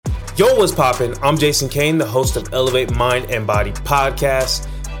Yo, what's poppin'? I'm Jason Kane, the host of Elevate Mind and Body Podcast.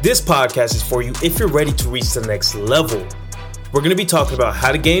 This podcast is for you if you're ready to reach the next level. We're going to be talking about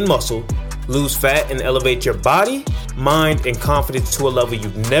how to gain muscle, lose fat, and elevate your body, mind, and confidence to a level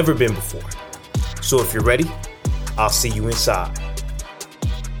you've never been before. So if you're ready, I'll see you inside.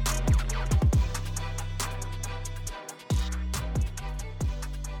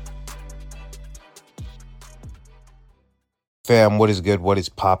 Fam, what is good? What is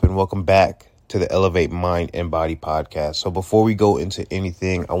poppin'? Welcome back to the Elevate Mind and Body Podcast. So before we go into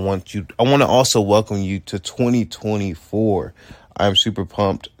anything, I want to also welcome you to 2024. I'm super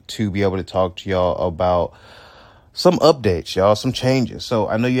pumped to be able to talk to y'all about some updates, y'all, some changes. So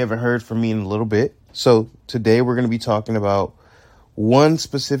I know you haven't heard from me in a little bit. So today we're going to be talking about one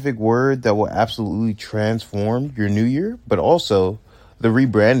specific word that will absolutely transform your new year, but also the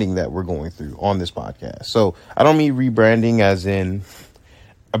rebranding that we're going through on this podcast. So I don't mean rebranding as in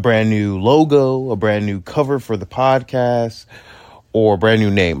a brand new logo, a brand new cover for the podcast, or a brand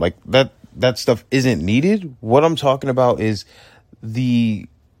new name. Like that stuff isn't needed. What I'm talking about is the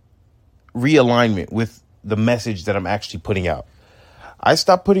realignment with the message that I'm actually putting out. I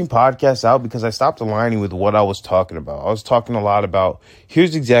stopped putting podcasts out because I stopped aligning with what I was talking about. I was talking a lot about,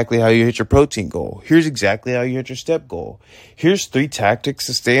 here's exactly how you hit your protein goal. Here's exactly how you hit your step goal. Here's 3 tactics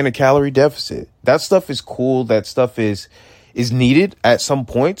to stay in a calorie deficit. That stuff is cool. That stuff is needed at some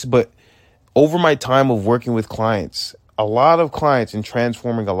points. But over my time of working with clients, a lot of clients and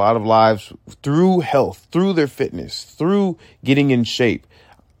transforming a lot of lives through health, through their fitness, through getting in shape,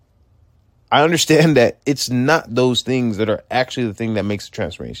 I understand that it's not those things that are actually the thing that makes the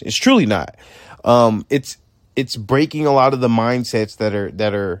transformation. It's truly not. It's breaking a lot of the mindsets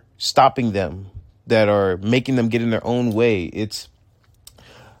that are stopping them, that are making them get in their own way. It's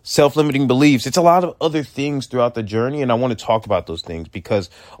self-limiting beliefs. It's a lot of other things throughout the journey. And I want to talk about those things because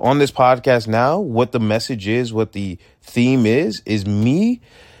on this podcast now, what the message is, what the theme is me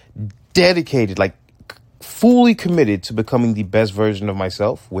dedicated, like fully committed to becoming the best version of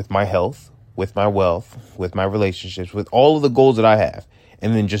myself with my health, with my wealth, with my relationships, with all of the goals that I have,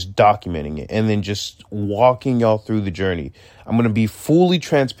 and then just documenting it and then just walking y'all through the journey. I'm going to be fully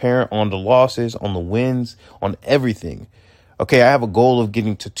transparent on the losses, on the wins, on everything. Okay, I have a goal of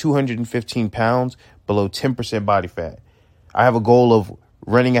getting to 215 pounds below 10% body fat. I have a goal of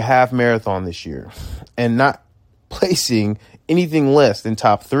running a half marathon this year and not placing anything less than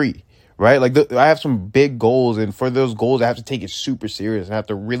top 3. Right? Like I have some big goals, and for those goals, I have to take it super serious and I have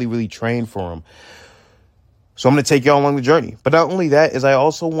to really, really train for them. So I'm going to take y'all along the journey. But not only that is I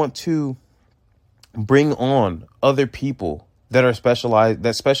also want to bring on other people that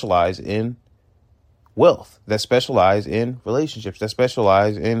specialize in wealth, that specialize in relationships, that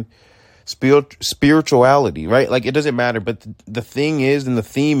specialize in spirituality, right? Like it doesn't matter. But the thing is, and the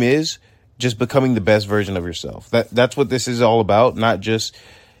theme is just becoming the best version of yourself. That's what this is all about, not just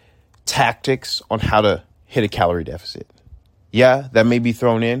tactics on how to hit a calorie deficit. Yeah, that may be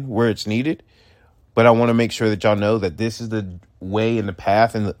thrown in where it's needed, but I want to make sure that y'all know that this is the way and the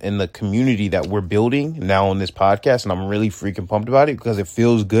path and the community that we're building now on this podcast. And I'm really freaking pumped about it because it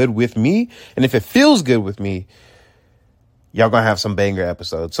feels good with me. And if it feels good with me, y'all gonna have some banger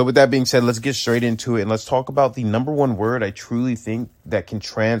episodes. So with that being said, let's get straight into it and let's talk about the number one word I truly think that can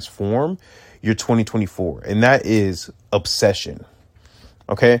transform your 2024. And that is obsession.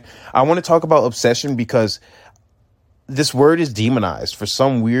 Okay, I want to talk about obsession because this word is demonized for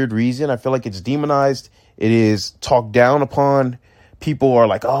some weird reason. I feel like it's demonized. It is talked down upon. People are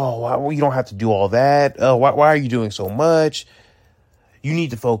like, oh, you don't have to do all that. Why are you doing so much? You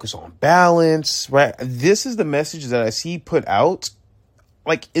need to focus on balance, right? This is the message that I see put out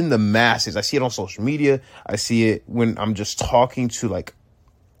like in the masses. I see it on social media. I see it when I'm just talking to like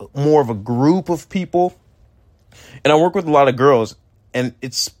more of a group of people. And I work with a lot of girls. And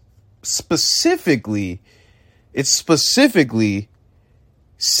it's specifically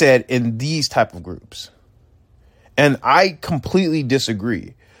said in these type of groups. And I completely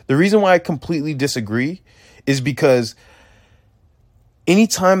disagree. The reason why I completely disagree is because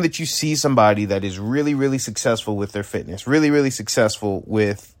anytime that you see somebody that is really, really successful with their fitness, really, really successful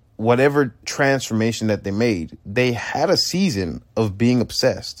with whatever transformation that they made, they had a season of being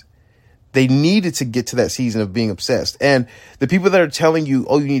obsessed. They needed to get to that season of being obsessed. And the people that are telling you,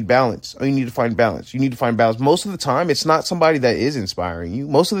 oh, you need balance. Oh, you need to find balance. You need to find balance. Most of the time, it's not somebody that is inspiring you.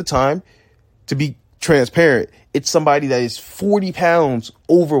 Most of the time, to be transparent, it's somebody that is 40 pounds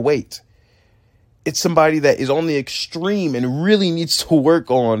overweight. It's somebody that is on the extreme and really needs to work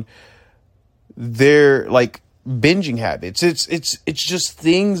on their like binging habits. It's just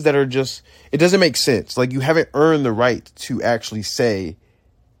things that are just, it doesn't make sense. Like you haven't earned the right to actually say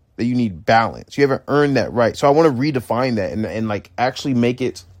that you need balance. You haven't earned that right. So I want to redefine that and like actually make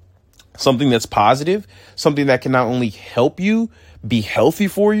it something that's positive, something that can not only help you be healthy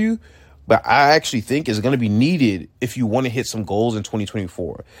for you, but I actually think is going to be needed if you want to hit some goals in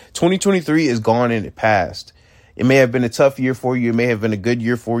 2024. 2023 is gone and it passed. It may have been a tough year for you. It may have been a good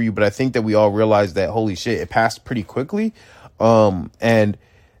year for you, but I think that we all realize that, holy shit, it passed pretty quickly. And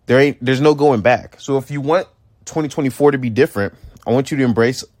there's no going back. So if you want 2024 to be different, I want you to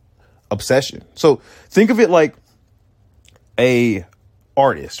embrace obsession. So think of it like a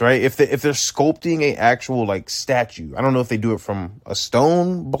artist, right? If they're sculpting a actual like statue, I don't know if they do it from a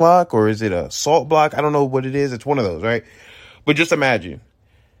stone block or is it a salt block? I don't know what it is. It's one of those, right? But just imagine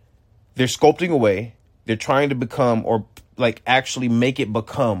they're sculpting away. They're trying to become or like actually make it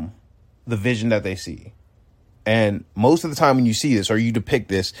become the vision that they see. And most of the time when you see this or you depict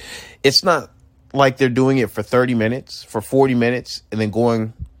this, it's not like they're doing it for 30 minutes, for 40 minutes, and then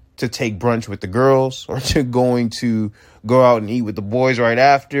going to take brunch with the girls or to going to go out and eat with the boys right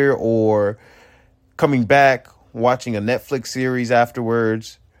after, or coming back, watching a Netflix series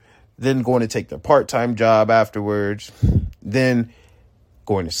afterwards, then going to take their part-time job afterwards, then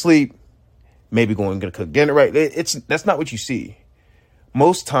going to sleep, maybe going to cook dinner, right? That's not what you see.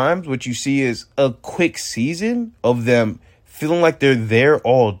 Most times what you see is a quick season of them feeling like they're there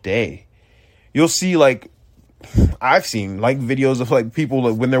all day. You'll see like, I've seen like videos of like people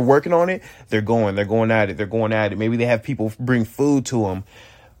like, when they're working on it, they're going at it. Maybe they have people bring food to them.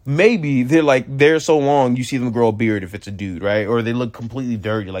 Maybe they're like there so long you see them grow a beard if it's a dude, right? Or they look completely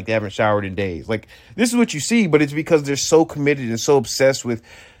dirty, like they haven't showered in days. Like this is what you see, but it's because they're so committed and so obsessed with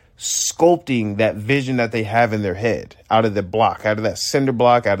sculpting that vision that they have in their head out of the block, out of that cinder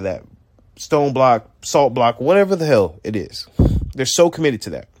block, out of that stone block, salt block, whatever the hell it is. They're so committed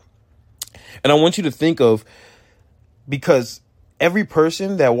to that. And I want you to think of, because every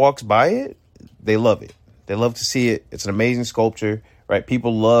person that walks by it, they love it. They love to see it. It's an amazing sculpture, right?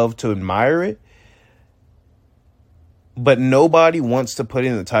 People love to admire it. But nobody wants to put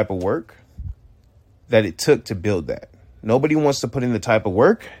in the type of work that it took to build that. Nobody wants to put in the type of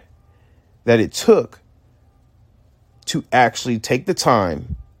work that it took to actually take the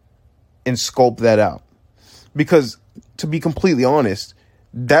time and sculpt that out. Because to be completely honest,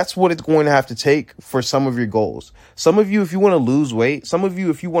 that's what it's going to have to take for some of your goals. Some of you, if you want to lose weight, some of you,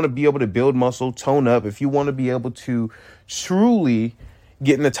 if you want to be able to build muscle, tone up, if you want to be able to truly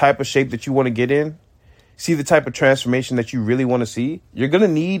get in the type of shape that you want to get in, see the type of transformation that you really want to see, you're going to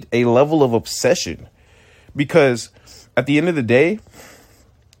need a level of obsession. Because at the end of the day,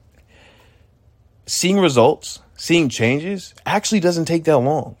 seeing results, seeing changes actually doesn't take that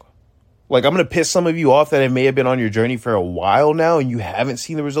long. Like, I'm going to piss some of you off that may have been on your journey for a while now and you haven't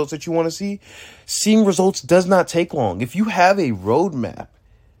seen the results that you want to see. Seeing results does not take long. If you have a roadmap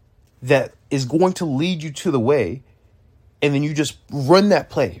that is going to lead you to the way, and then you just run that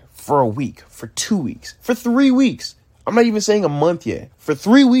play for a week, for 2 weeks, for 3 weeks. I'm not even saying a month yet. For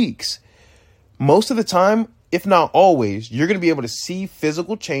 3 weeks, most of the time, if not always, you're going to be able to see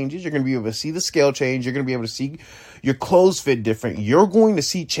physical changes. You're going to be able to see the scale change. You're going to be able to see your clothes fit different. You're going to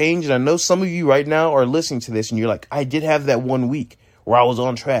see change. And I know some of you right now are listening to this and you're like, I did have that 1 week where I was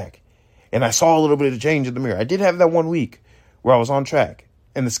on track and I saw a little bit of change in the mirror. I did have that 1 week where I was on track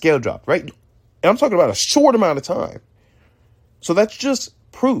and the scale dropped, right? And I'm talking about a short amount of time. So that's just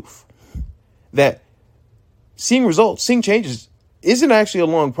proof that seeing results, seeing changes isn't actually a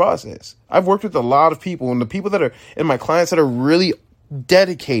long process. I've worked with a lot of people, and the people that are in my clients that are really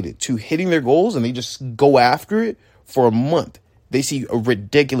dedicated to hitting their goals and they just go after it for a month, they see a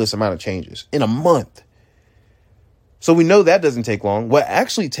ridiculous amount of changes in a month. So we know that doesn't take long. What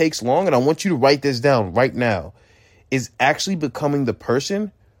actually takes long, and I want you to write this down right now, is actually becoming the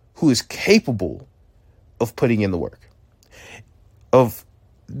person who is capable of putting in the work. Of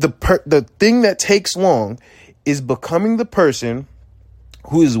the thing that takes long is becoming the person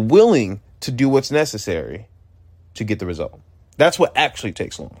who is willing to do what's necessary to get the result. That's what actually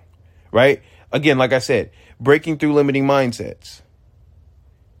takes long, right? Again, like I said, breaking through limiting mindsets,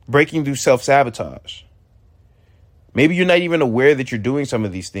 breaking through self-sabotage. Maybe you're not even aware that you're doing some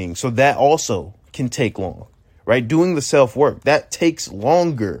of these things. So that also can take long, right? Doing the self-work, that takes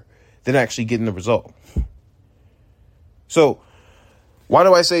longer than actually getting the result. So why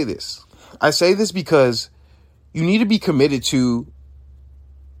do I say this? I say this because you need to be committed to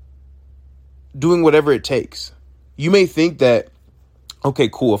doing whatever it takes. You may think that, okay,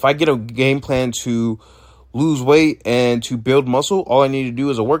 cool, if I get a game plan to lose weight and to build muscle, all I need to do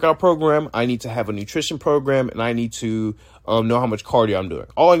is a workout program. I need to have a nutrition program, and I need to know how much cardio I'm doing.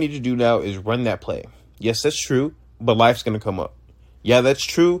 All I need to do now is run that play. Yes, that's true, but life's going to come up. Yeah, that's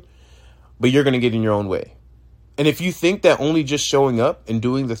true. but you're going to get in your own way. And if you think that only just showing up and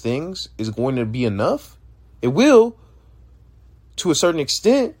doing the things is going to be enough, it will to a certain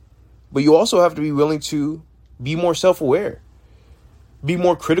extent, but you also have to be willing to be more self-aware, be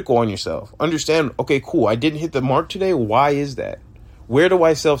more critical on yourself. Understand, okay, cool, I didn't hit the mark today. Why is that? Where do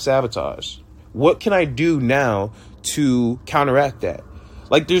I self-sabotage? What can I do now to counteract that?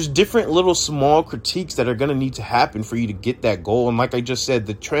 Like, there's different little small critiques that are going to need to happen for you to get that goal. And like I just said,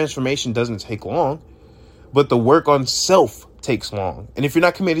 the transformation doesn't take long, but the work on self takes long. And if you're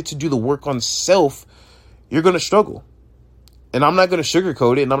not committed to do the work on self, you're going to struggle. And I'm not going to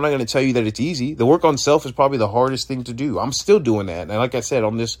sugarcoat it, and I'm not going to tell you that it's easy. The work on self is probably the hardest thing to do. I'm still doing that. And like I said,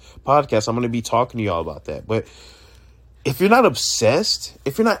 on this podcast, I'm going to be talking to y'all about that. But if you're not obsessed,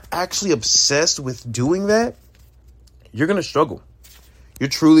 if you're not actually obsessed with doing that, you're going to struggle. You're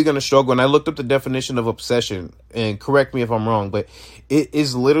truly going to struggle. And I looked up the definition of obsession, and correct me if I'm wrong, but it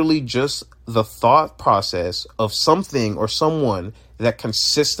is literally just the thought process of something or someone that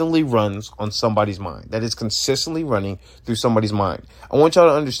consistently runs on somebody's mind, that is consistently running through somebody's mind. I want y'all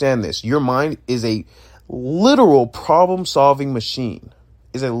to understand this. Your mind is a literal problem-solving machine.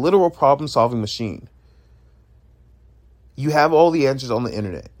 You have all the answers on the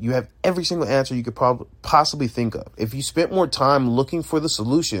internet. You have every single answer you could possibly think of. If you spent more time looking for the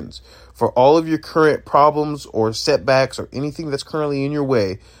solutions for all of your current problems or setbacks or anything that's currently in your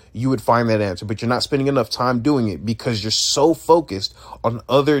way, you would find that answer. But you're not spending enough time doing it because you're so focused on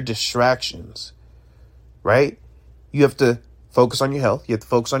other distractions, right? You have to focus on your health. You have to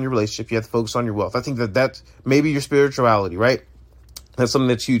focus on your relationship. You have to focus on your wealth. I think that's maybe your spirituality, right? That's something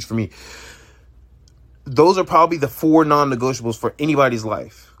that's huge for me. Those are probably the 4 non-negotiables for anybody's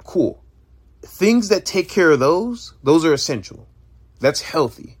life. Cool. Things that take care of those are essential. That's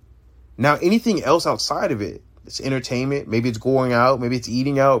healthy. Now, anything else outside of it, it's entertainment. Maybe it's going out. Maybe it's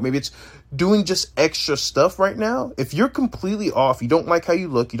eating out. Maybe it's doing just extra stuff right now. If you're completely off, you don't like how you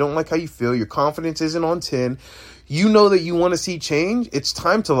look, you don't like how you feel, your confidence isn't on 10, you know that you want to see change, it's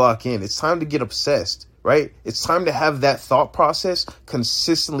time to lock in. It's time to get obsessed. Right? It's time to have that thought process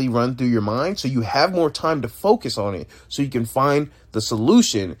consistently run through your mind so you have more time to focus on it, so you can find the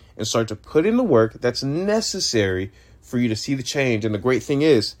solution and start to put in the work that's necessary for you to see the change. And the great thing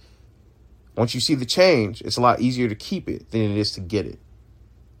is, once you see the change, it's a lot easier to keep it than it is to get it.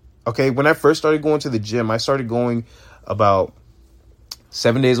 Okay, when I first started going to the gym, I started going about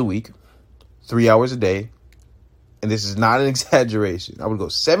 7 days a week, 3 hours a day. And this is not an exaggeration. I would go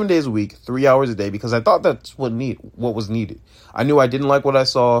 7 days a week, 3 hours a day, because I thought that's what was needed. I knew I didn't like what I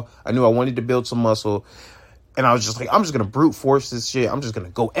saw. I knew I wanted to build some muscle. And I was just like, I'm just going to brute force this shit. I'm just going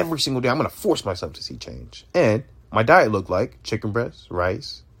to go every single day. I'm going to force myself to see change. And my diet looked like chicken breast,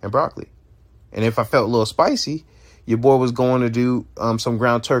 rice, and broccoli. And if I felt a little spicy, your boy was going to do some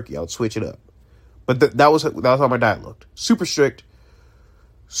ground turkey. I would switch it up. But that was how my diet looked. Super strict,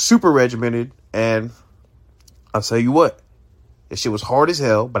 super regimented, and I'll tell you what, this shit was hard as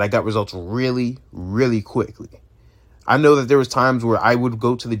hell, but I got results really, really quickly. I know that there was times where I would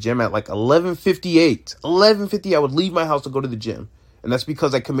go to the gym at like 11:58. 11:50, I would leave my house to go to the gym. And that's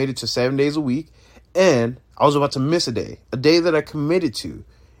because I committed to 7 days a week, and I was about to miss a day that I committed to.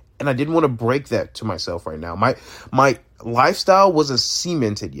 And I didn't want to break that to myself right now. My lifestyle wasn't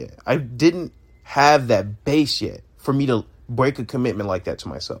cemented yet. I didn't have that base yet for me to break a commitment like that to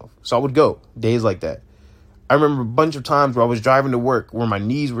myself. So I would go days like that. I remember a bunch of times where I was driving to work where my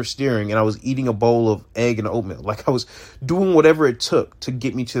knees were steering and I was eating a bowl of egg and oatmeal. Like I was doing whatever it took to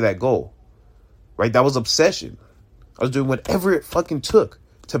get me to that goal, right? That was obsession. I was doing whatever it fucking took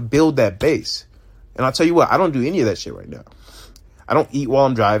to build that base. And I'll tell you what, I don't do any of that shit right now. I don't eat while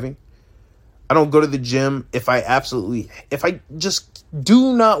I'm driving. I don't go to the gym if I just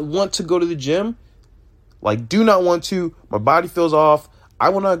do not want to go to the gym, like do not want to, my body feels off, I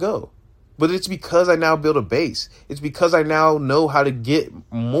will not go. But it's because I now build a base. It's because I now know how to get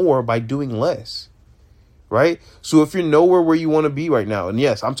more by doing less, right? So if you're nowhere where you want to be right now, and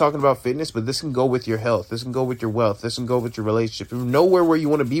yes, I'm talking about fitness, but this can go with your health. This can go with your wealth. This can go with your relationship. If you're nowhere where you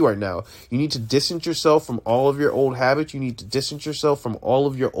want to be right now, you need to distance yourself from all of your old habits. You need to distance yourself from all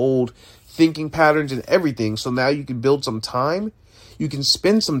of your old thinking patterns and everything. So now you can build some time. You can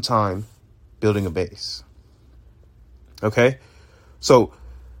spend some time building a base. Okay? So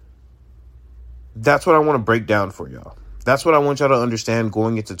that's what I want to break down for y'all. That's what I want y'all to understand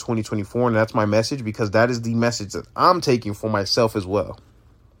going into 2024. And that's my message, because that is the message that I'm taking for myself as well.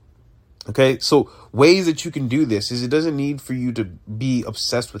 Okay, so ways that you can do this is it doesn't need for you to be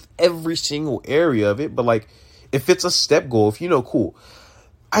obsessed with every single area of it. But like if it's a step goal, if you know, cool.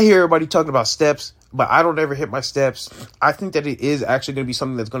 I hear everybody talking about steps. but I don't ever hit my steps. I think that it is actually going to be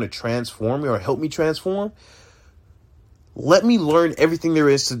something that's going to transform me or help me transform. Let me learn everything there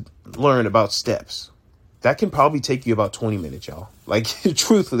is to learn about steps. That can probably take you about 20 minutes, y'all. Like,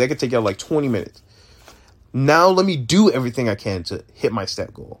 truthfully, that could take you like 20 minutes. Now let me do everything I can to hit my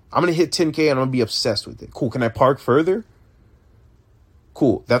step goal. I'm going to hit 10K and I'm going to be obsessed with it. Cool. Can I park further?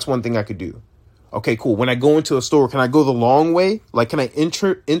 Cool. That's one thing I could do. Okay, cool. When I go into a store, can I go the long way? Like, can I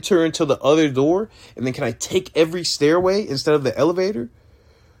enter into the other door? And then can I take every stairway instead of the elevator?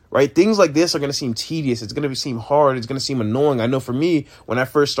 Right? Things like this are going to seem tedious. It's going to seem hard. It's going to seem annoying. I know for me, when I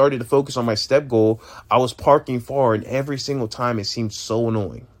first started to focus on my step goal, I was parking far, and every single time it seemed so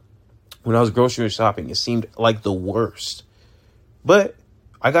annoying. When I was grocery shopping, it seemed like the worst. But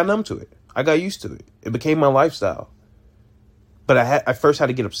I got numb to it. I got used to it. It became my lifestyle. But I first had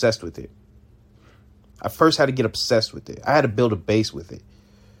to get obsessed with it. I had to build a base with it.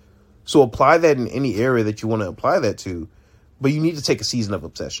 So apply that in any area that you want to apply that to. But you need to take a season of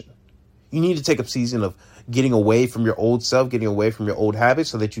obsession. You need to take a season of getting away from your old self, getting away from your old habits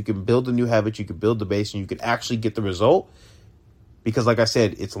so that you can build a new habit, you can build the base, and you can actually get the result. Because like I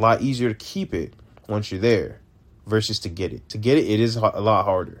said, it's a lot easier to keep it once you're there versus to get it. To get it, it is a lot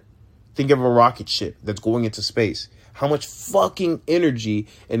harder. Think of a rocket ship that's going into space. How much fucking energy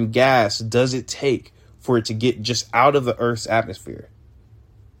and gas does it take for it to get just out of the Earth's atmosphere?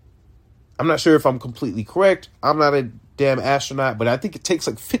 I'm not sure if I'm completely correct. I'm not a damn astronaut, but I think it takes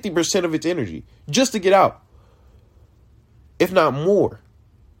like 50% of its energy just to get out, if not more.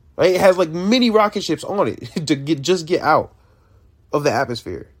 Right? It has like mini rocket ships on it to get out of the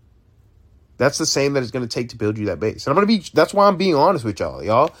atmosphere. That's the same that it's going to take to build you that base. And that's why I'm being honest with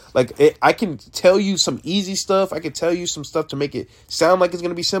y'all. Like, I can tell you some easy stuff. I can tell you some stuff to make it sound like it's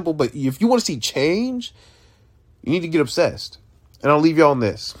going to be simple. But if you want to see change, you need to get obsessed. And I'll leave y'all on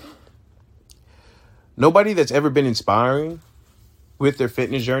this. Nobody that's ever been inspiring with their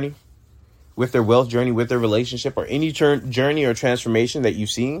fitness journey, with their wealth journey, with their relationship, or any journey or transformation that you've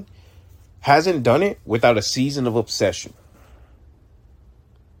seen hasn't done it without a season of obsession.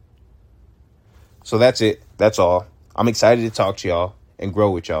 So that's it. That's all. I'm excited to talk to y'all and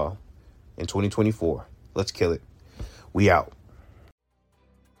grow with y'all in 2024. Let's kill it. We out.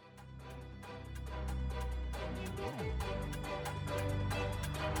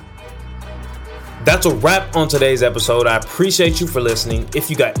 That's a wrap on today's episode. I appreciate you for listening. If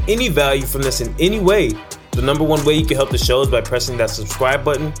you got any value from this in any way, the number one way you can help the show is by pressing that subscribe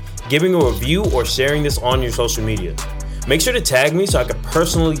button, giving a review, or sharing this on your social media. Make sure to tag me so I can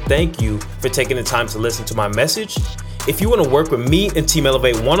personally thank you for taking the time to listen to my message. If you want to work with me and Team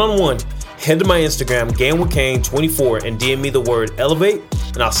Elevate one-on-one, head to my Instagram, GainWithCain24, and DM me the word Elevate,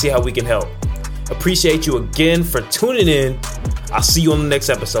 and I'll see how we can help. Appreciate you again for tuning in. I'll see you on the next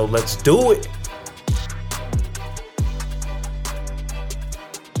episode. Let's do it.